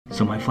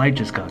So my flight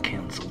just got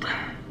canceled.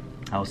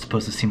 I was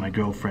supposed to see my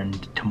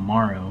girlfriend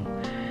tomorrow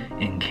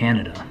in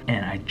Canada,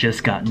 and I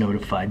just got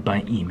notified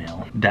by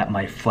email that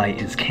my flight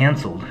is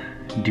canceled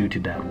due to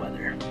bad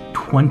weather.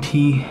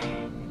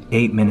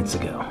 28 minutes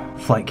ago,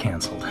 flight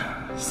canceled,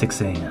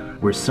 6 a.m.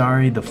 We're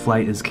sorry, the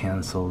flight is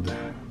canceled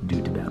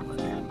due to bad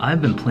weather.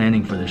 I've been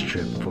planning for this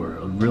trip for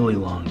a really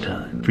long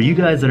time. For you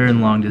guys that are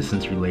in long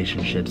distance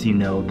relationships, you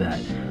know that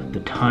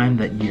the time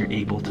that you're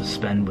able to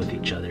spend with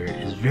each other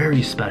is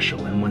very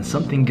special, and when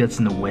something gets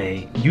in the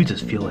way, you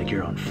just feel like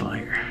you're on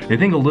fire. I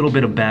think a little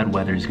bit of bad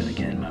weather is gonna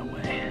get in my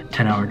way.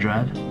 10-hour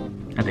drive?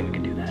 I think we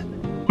can do that.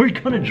 We're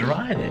gonna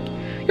drive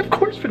it. Of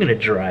course we're gonna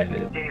drive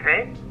it.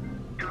 David,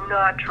 do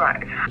not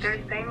drive.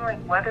 They're saying like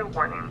weather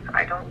warnings.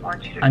 I don't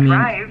want you to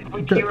drive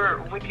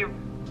with your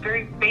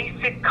very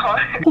basic car.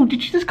 Oh,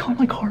 did you just call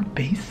my car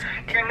basic?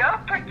 You're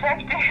not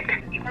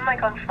protected. Even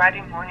like on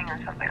Friday morning or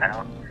something, I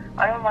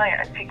don't mind.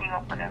 I'm picking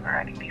up whenever.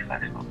 I can be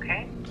flexible,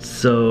 okay?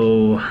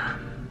 So,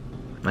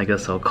 I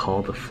guess I'll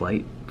call the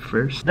flight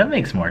first. That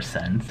makes more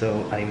sense.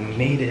 So I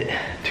made it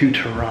to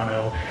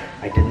Toronto.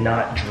 I did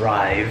not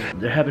drive.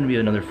 There happened to be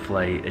another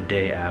flight a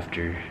day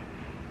after.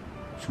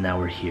 So now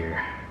we're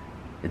here.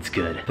 It's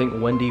good. I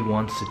think Wendy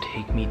wants to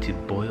take me to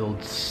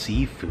boiled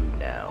seafood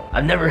now.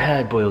 I've never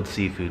had boiled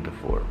seafood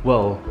before.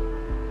 Well,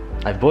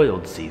 I've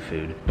boiled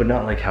seafood, but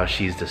not like how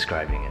she's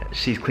describing it.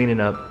 She's cleaning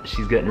up,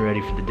 she's getting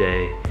ready for the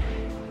day,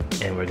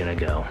 and we're gonna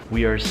go.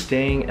 We are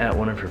staying at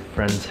one of her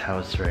friend's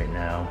house right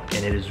now,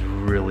 and it is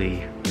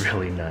really,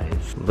 really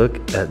nice.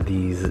 Look at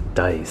these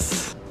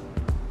dice.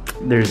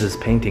 There's this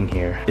painting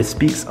here. It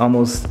speaks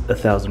almost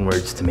 1,000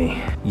 words to me,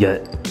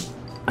 yet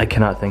I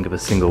cannot think of a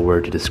single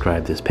word to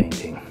describe this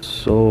painting.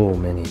 So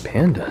many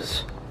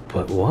pandas,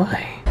 but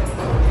why?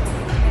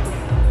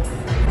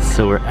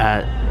 So we're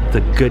at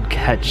the Good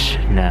Catch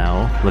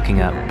now, looking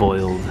at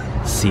boiled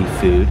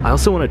seafood. I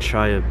also want to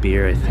try a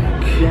beer, I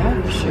think.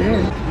 Yeah,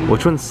 sure.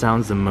 Which one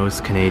sounds the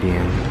most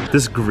Canadian?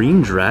 This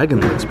green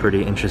dragon looks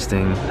pretty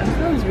interesting. That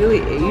sounds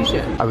really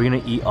Asian. Are we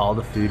gonna eat all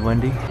the food,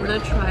 Wendy? We're gonna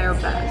try our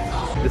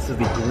best. This is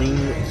the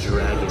green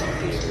dragon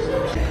beer.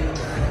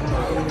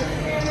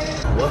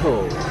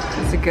 Whoa.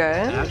 Is it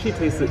good? It actually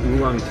tastes like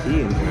oolong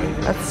tea in here.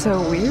 That's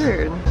so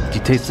weird. Do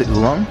you taste the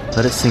oolong?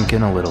 Let it sink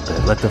in a little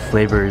bit. Let the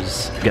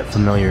flavors get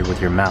familiar with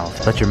your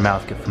mouth. Let your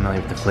mouth get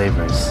familiar with the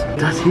flavors.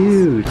 That's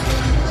huge.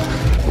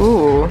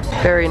 Ooh,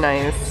 very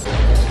nice.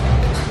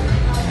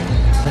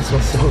 That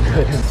smells so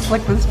good. It's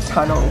like this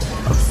tunnel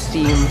of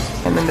steam.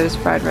 And then there's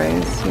fried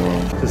rice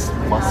here. This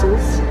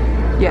mussels?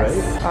 Yes.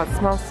 Right? Oh, it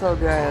smells so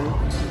good.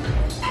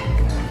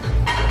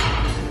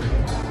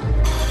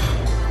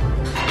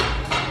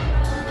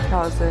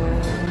 How's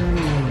it?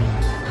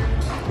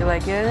 You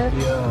like it?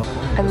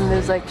 Yeah. And then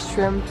there's like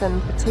shrimp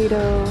and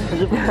potato.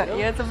 Is it potato?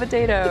 Yeah, it's a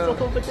potato. It's a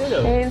whole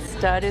potato. Hey,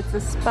 stud, it's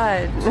a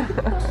spud.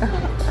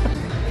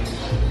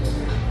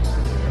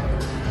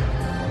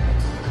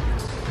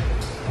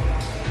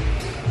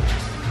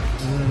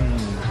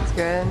 It's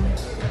good.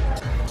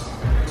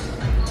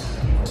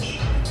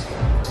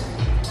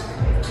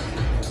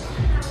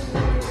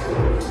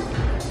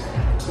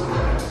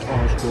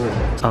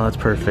 Oh, that's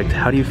perfect.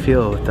 How do you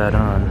feel with that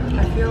on?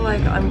 I feel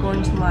like I'm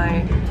going to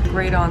my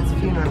great aunt's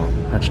funeral.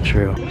 That's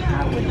true.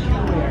 How would you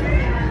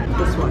wear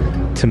this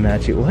one? To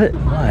match it? What?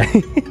 Why?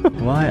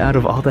 Why out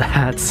of all the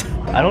hats?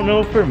 I don't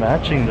know if we're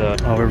matching though.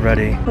 Oh, we're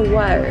ready. For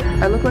what?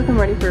 I look like I'm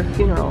ready for a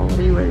funeral. What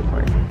are you ready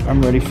for?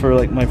 I'm ready for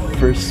like my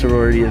first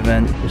sorority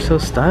event. You're so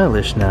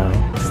stylish now.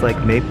 It's like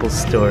Maple's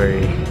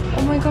story.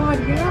 Oh my god,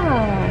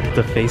 yeah.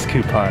 The face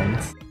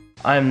coupons.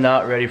 I'm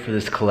not ready for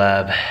this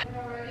collab.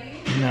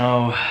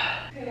 No.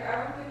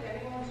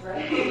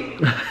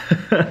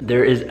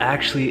 There is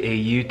actually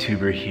a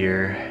YouTuber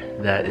here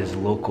that is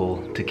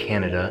local to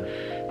Canada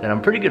that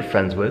I'm pretty good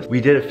friends with.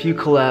 We did a few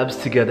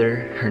collabs together.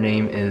 Her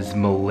name is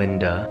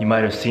Melinda. You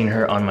might have seen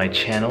her on my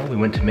channel. We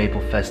went to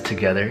MapleFest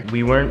together.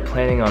 We weren't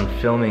planning on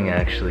filming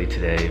actually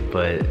today,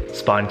 but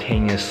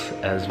spontaneous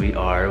as we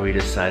are, we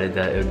decided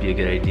that it would be a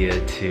good idea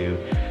to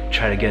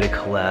try to get a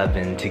collab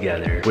in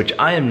together, which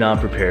I am not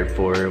prepared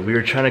for. We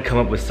were trying to come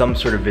up with some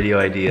sort of video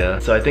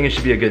idea, so I think it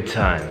should be a good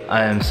time.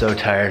 I am so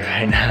tired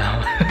right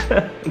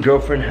now.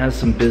 Girlfriend has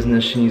some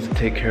business she needs to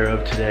take care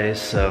of today,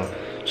 so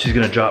she's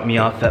gonna drop me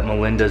off at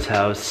Melinda's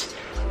house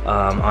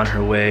on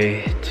her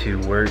way to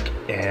work,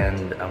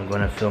 and I'm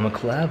gonna film a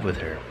collab with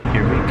her.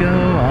 Here we go,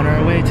 on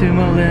our way to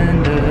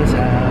Melinda's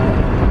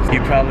house.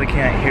 You probably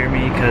can't hear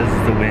me because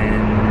the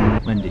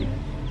wind. Wendy.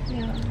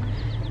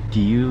 Do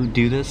you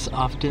do this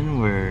often,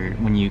 where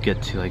when you get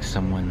to like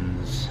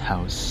someone's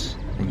house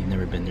and you've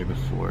never been there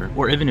before,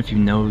 or even if you've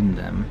known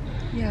them,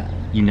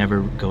 you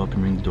never go up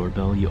and ring the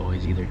doorbell, you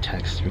always either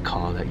text or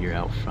call that you're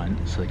out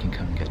front so they can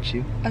come get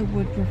you? I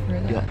would prefer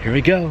that. Yeah. Here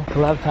we go,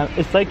 collab time.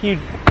 It's like you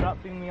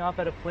dropping me off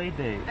at a play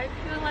date. I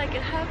feel like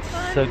it had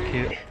fun. So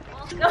cute.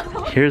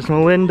 Here's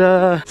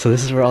Melinda. So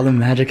this is where all the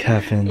magic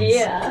happens.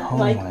 Yeah, oh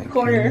my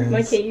corner,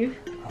 goodness. my cave.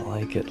 I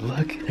like it.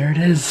 Look, there it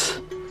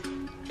is.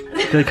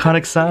 The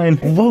iconic sign.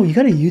 Whoa, you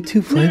got a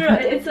YouTube flavor? No,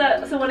 it's a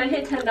Yeah, so when I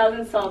hit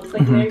 10,000 subs,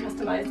 like Larry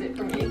customized it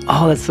for me.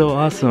 Oh, that's so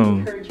awesome.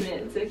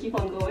 Encouragement to keep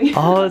on going.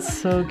 Oh, that's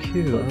so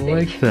cute. I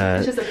like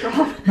that. It's just a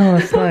prop. No,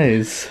 that's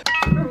nice.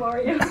 For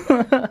Mario.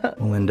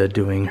 Melinda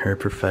doing her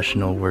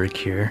professional work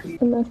here.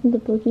 I'm asking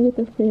DaBoki if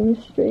the frame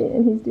is straight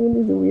and he's doing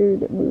this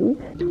weird move.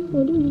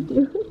 What do you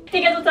do?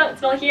 Hey guys, what's up?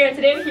 It's Mel here, and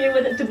today I'm here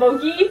with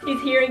DaBoki.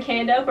 He's here in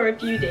Canada for a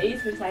few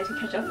days. We decided to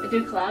catch up and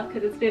do a collab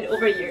because it's been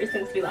over a year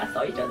since we last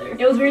saw each other.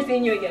 It was weird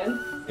seeing you again.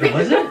 It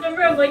wasn't?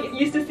 Remember, I'm like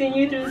used to seeing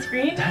you through the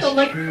screen. That's so I'm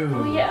like, true.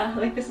 oh yeah,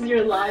 like this is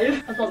your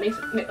live. I thought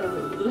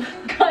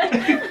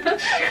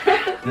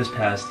This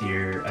past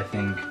year, I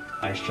think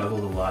I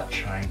struggled a lot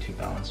trying to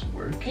balance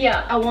work.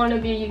 Yeah, I want to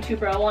be a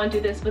YouTuber, I want to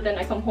do this, but then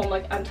I come home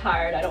like I'm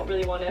tired, I don't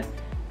really want to,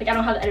 like I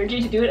don't have the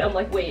energy to do it. I'm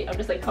like, wait, I'm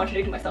just like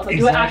contradicting myself. Like,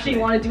 exactly. Do I actually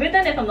want to do it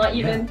then if I'm not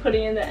even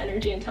putting in the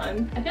energy and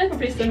time? I feel like we're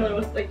pretty similar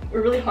with like,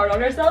 we're really hard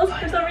on ourselves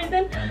for some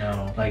reason. I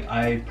know. Like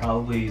I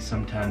probably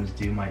sometimes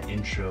do my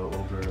intro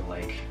over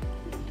like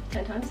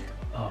 10 times?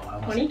 Oh, I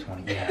was 20?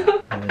 20,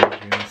 yeah.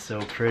 Melinda's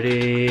so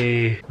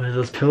pretty. What are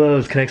those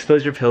pillows? Can I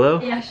expose your pillow?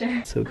 Yeah,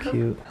 sure. So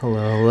cute.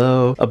 Hello,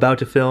 hello. About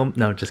to film?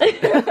 No, just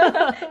kidding.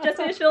 Just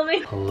finished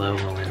filming. Hello,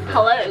 Melinda.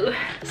 Hello.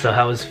 So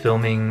how was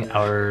filming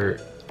our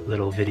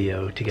little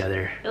video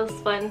together? It was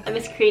fun. I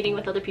miss creating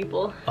with other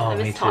people. Oh, I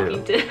miss me too.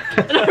 talking to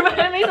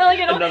I may sound like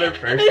Another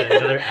person,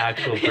 another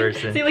actual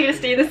person. See, like to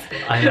stay in this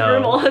I know.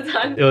 room all the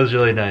time. It was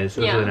really nice.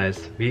 It was Yeah. really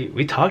nice.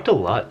 We talked a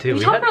lot too. We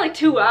talked for like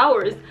 2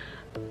 hours.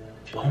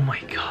 Oh my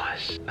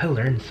gosh. I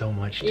learned so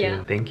much too.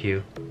 Yeah. Thank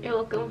you. You're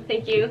welcome.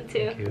 Thank you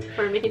too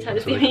for making time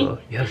That's to see really me. cool.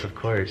 Yes, of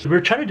course. We're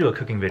trying to do a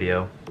cooking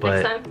video,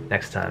 but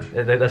next time.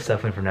 That's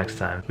definitely for next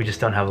time. We just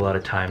don't have a lot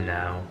of time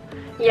now.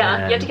 Yeah,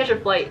 And you have to catch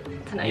your flight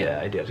tonight. yeah,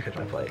 I do have to catch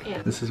my flight.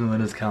 Yeah. This is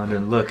Melinda's calendar,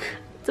 and look.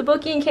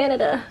 DaBoki in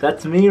Canada.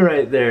 That's me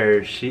right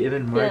there. She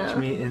even marked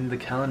me in the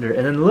calendar.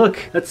 And then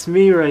look, that's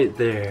me right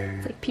there.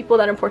 It's like people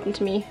that are important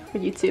to me for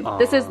YouTube. Aww,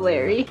 this is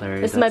Larry. Larry,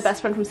 This is my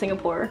best friend from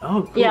Singapore.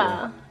 Oh, cool.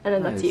 Yeah, and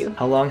then that's you.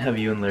 How long have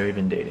you and Larry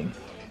been dating?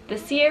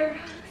 This year,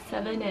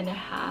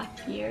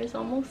 7.5 years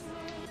almost.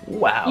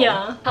 Wow.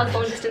 Yeah. How's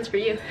long distance for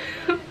you?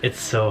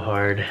 It's so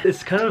hard.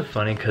 It's kind of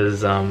funny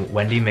because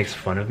Wendy makes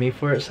fun of me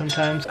for it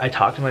sometimes. I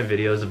talk in my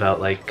videos about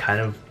like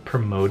kind of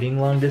promoting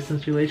long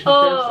distance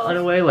relationships in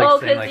a way, like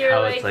saying like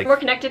how it's like more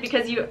connected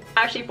because you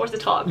actually forced to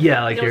talk.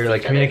 Yeah, like you're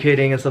like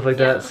communicating and stuff like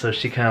that. Yeah. So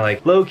she kind of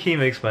like low key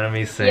makes fun of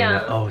me saying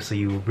that, oh, so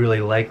you really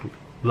like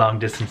long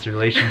distance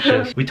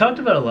relationships. We talked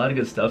about a lot of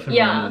good stuff in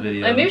the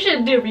video. Maybe we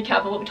should do a recap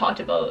of what we talked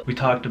about. We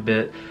talked a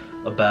bit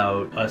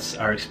about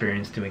our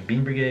experience doing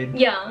Bean Brigade.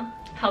 Yeah.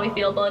 How we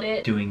feel about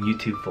it. Doing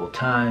YouTube full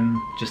time,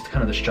 just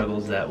kind of the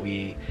struggles that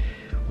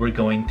we're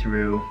going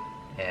through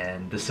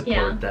and the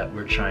support that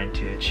we're trying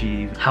to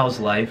achieve. How's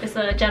life? Just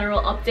a general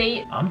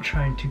update. I'm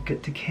trying to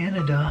get to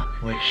Canada,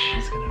 which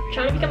is gonna be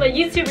trying to become a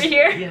YouTuber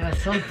here. Yeah,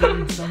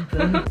 something.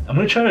 I'm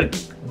gonna try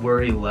to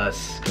worry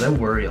less, because I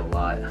worry a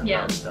lot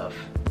about stuff.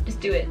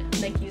 Just do it.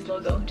 Nike's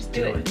logo. Just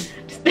do it.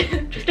 Just do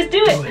it. Just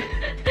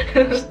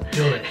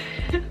do it.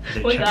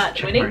 What's that?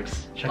 Check Winning?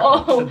 marks.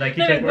 Oh,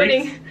 Nike no, check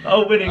winning. marks.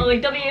 Oh, winning. Oh,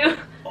 like W.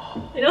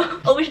 You know?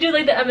 Oh, we should do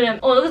like the M&M.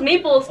 Oh, that was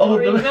Maple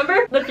story.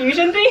 Remember? The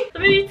fusion thing?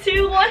 3,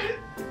 2, 1.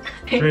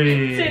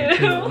 3,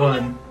 2,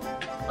 1.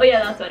 Oh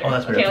yeah, that's better. Oh,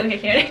 that's better.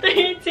 Okay.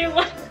 3, 2,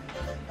 1.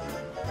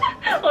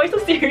 Oh, you're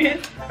so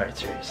serious. Alright,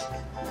 serious.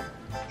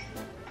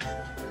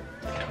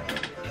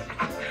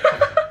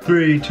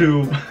 3,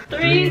 2,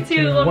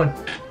 1.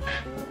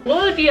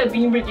 What would be a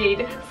Bean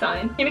Brigade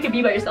sign? Can you make a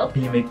bee by yourself?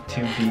 Can you make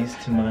 2 B's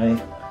to my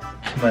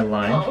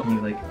line? Oh. Can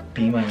you like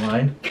be my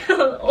line? Can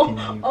you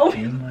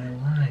be my line?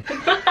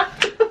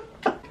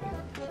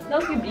 That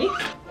was a good bee.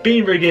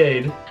 Bean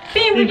Brigade!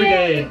 Bean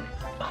Brigade!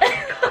 Oh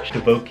my gosh.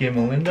 DaBoki and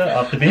Melinda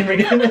off the Bean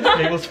Brigade.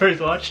 Mabel's first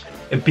watch.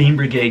 A Bean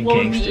Brigade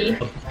gangster.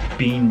 A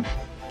Bean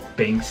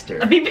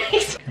Bankster. A Bean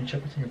Bankster. Can I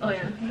check what's in your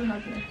pocket?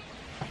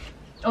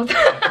 Oh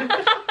yeah.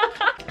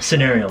 Oh.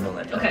 Scenario,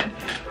 Melinda. Okay.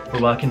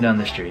 We're walking down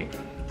the street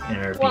in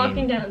our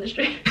down the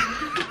street.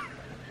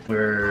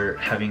 We're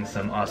having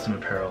some awesome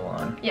apparel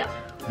on. Yeah.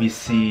 We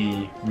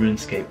see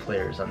RuneScape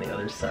players on the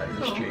other side of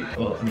the street.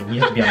 Well, I mean,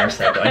 you have to be on our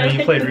side though. I know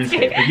you played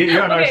RuneScape, but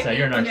you're on our side.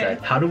 You're on our side.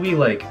 How do we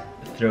like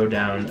throw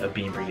down a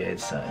Bean Brigade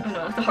sign? I don't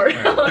know. That's a hard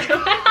one.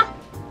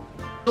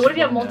 But what if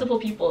you have multiple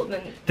people?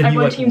 Then you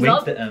everyone like teams wink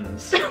up. the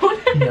M's.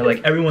 Yeah,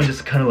 like everyone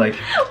just kind of like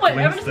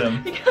links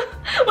them.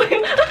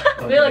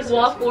 They like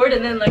walk forward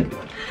and then like.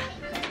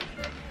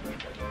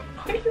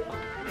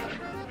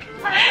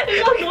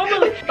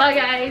 Bye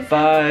guys.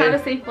 Bye. Have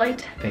a safe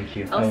flight. Thank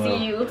you. I'll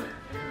see you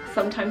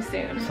sometime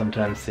soon.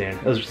 Sometime soon.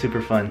 That was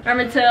super fun.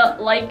 Remember to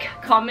like,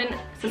 comment,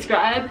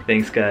 subscribe.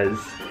 Thanks guys.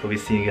 We'll be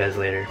seeing you guys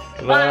later.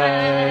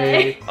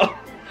 Bye. Oh.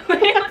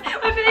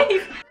 My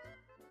face.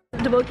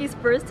 DaBoki's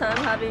first time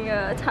having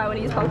a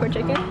Taiwanese popcorn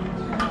chicken.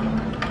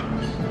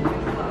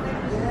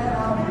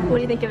 What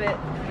do you think of it?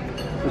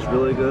 It's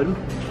really good.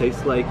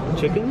 Tastes like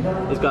chicken.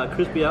 It's got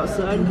crispy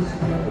outside,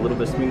 a little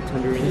bit smooth,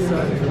 tender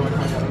inside.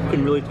 You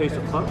can really taste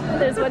the pop.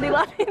 There's Wendy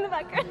laughing in the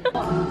background.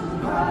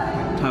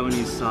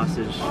 Taiwanese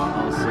sausage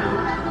also.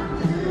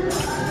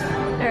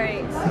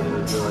 Alright.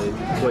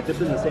 So I dipped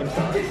in the same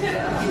sauce.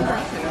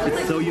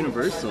 It's so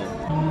universal.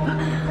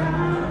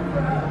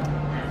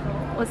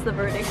 What's the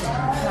verdict?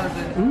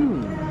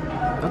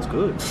 That's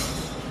good.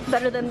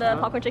 Better than the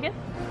popcorn chicken?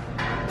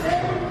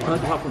 I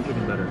like the popcorn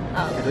chicken better.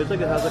 Oh. It tastes like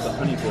it has like a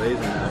honey glaze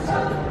on the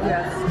outside.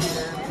 Yes.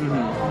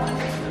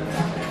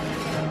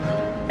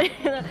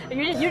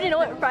 You didn't know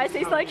what fries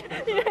taste like?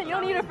 You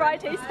don't need a fry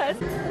taste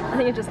test. I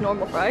think it's just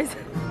normal fries.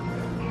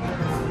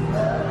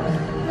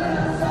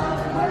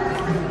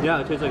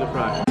 Yeah, it tastes like a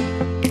fry.